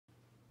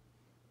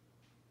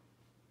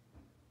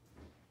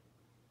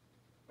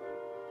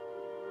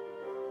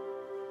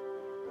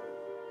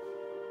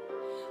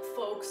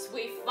folks,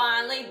 we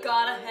finally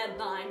got a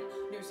headline.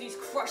 Newsies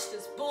crushed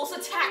this bull's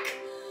attack.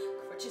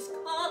 Crutches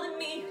calling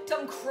me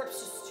dumb crips,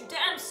 just too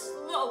damn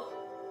slow.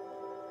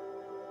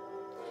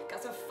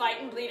 Guys are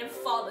fighting, bleeding,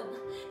 falling,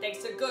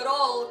 thanks to good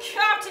old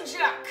Captain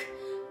Jack.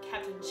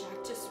 Captain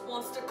Jack just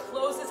wants to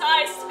close his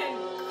eyes and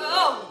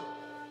go.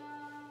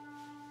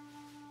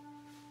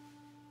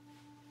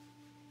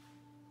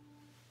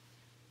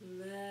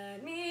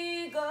 Let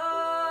me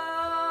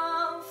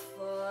go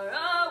far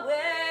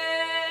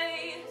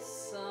away,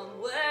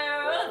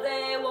 somewhere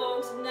they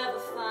won't never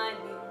find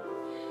me,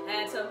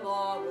 and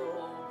tomorrow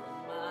won't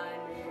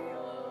remind me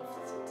of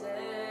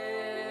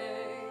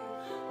today.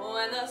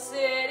 When the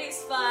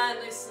city's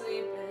finally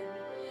sleeping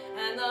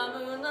and the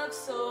moon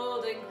looks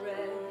old and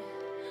gray,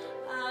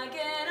 I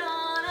get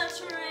on a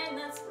train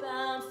that's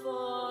bound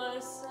for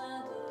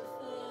Santa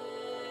Fe.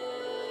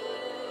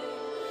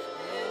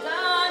 And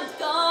I'm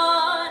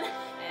gone,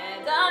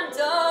 and I'm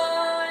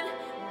done.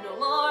 No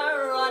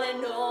more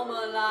running, no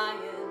more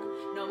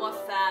lying, no more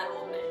fat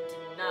old men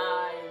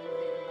denying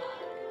me my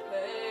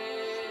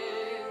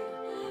pay.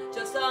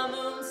 Just a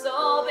moon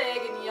so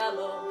big and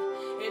yellow,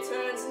 it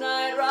turns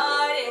night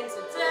right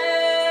into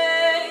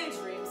day.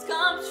 Dreams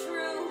come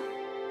true,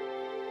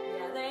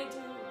 yeah they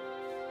do,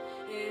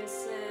 in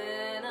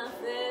Santa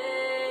Fe.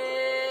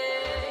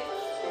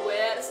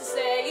 Where does it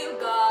say you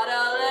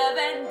gotta live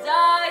and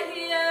die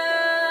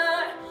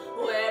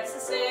here? Where does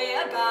it say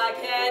a guy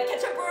can't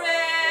catch a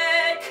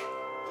break?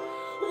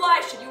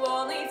 Why should you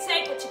only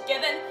take what you're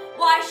given?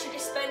 Why should you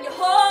spend your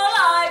whole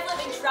life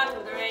living trapped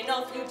where there ain't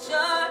no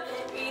future?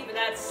 Even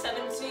at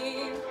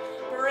 17,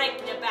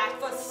 breaking your back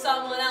for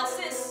someone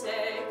else's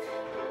sake.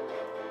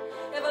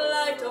 If a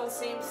life don't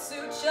seem to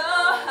suit you,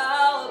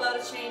 how about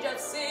a change of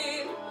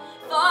scene?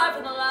 Far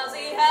from the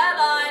lousy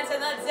headlines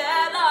and the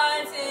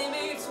deadlines in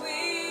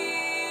between.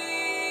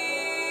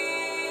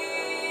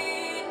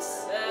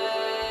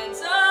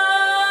 Santa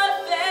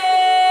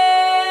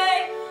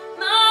Fe,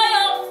 my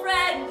old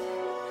friend,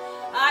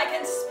 I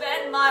can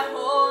spend my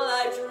whole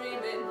life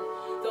dreaming,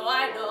 though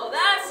I know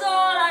that's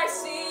all I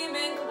seem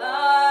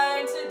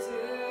inclined to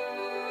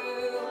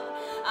do.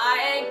 I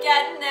ain't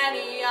getting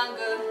any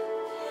younger,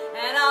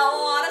 and I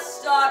want to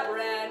start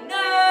brand new.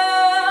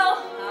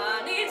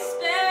 I need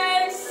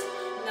space,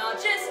 not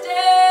just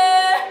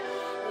air.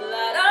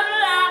 Let her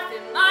laugh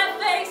in my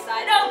face,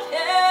 I don't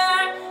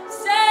care.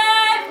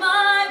 Save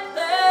my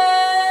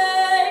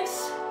place,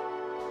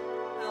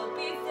 I'll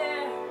be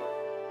there.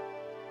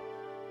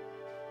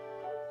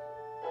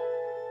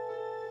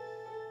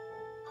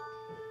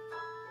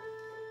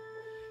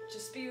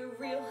 Just be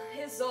real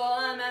is all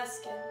I'm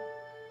asking,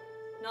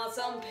 not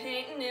some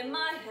painting in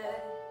my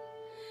head.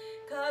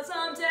 'Cause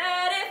I'm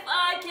dead if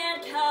I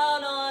can't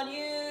count on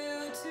you.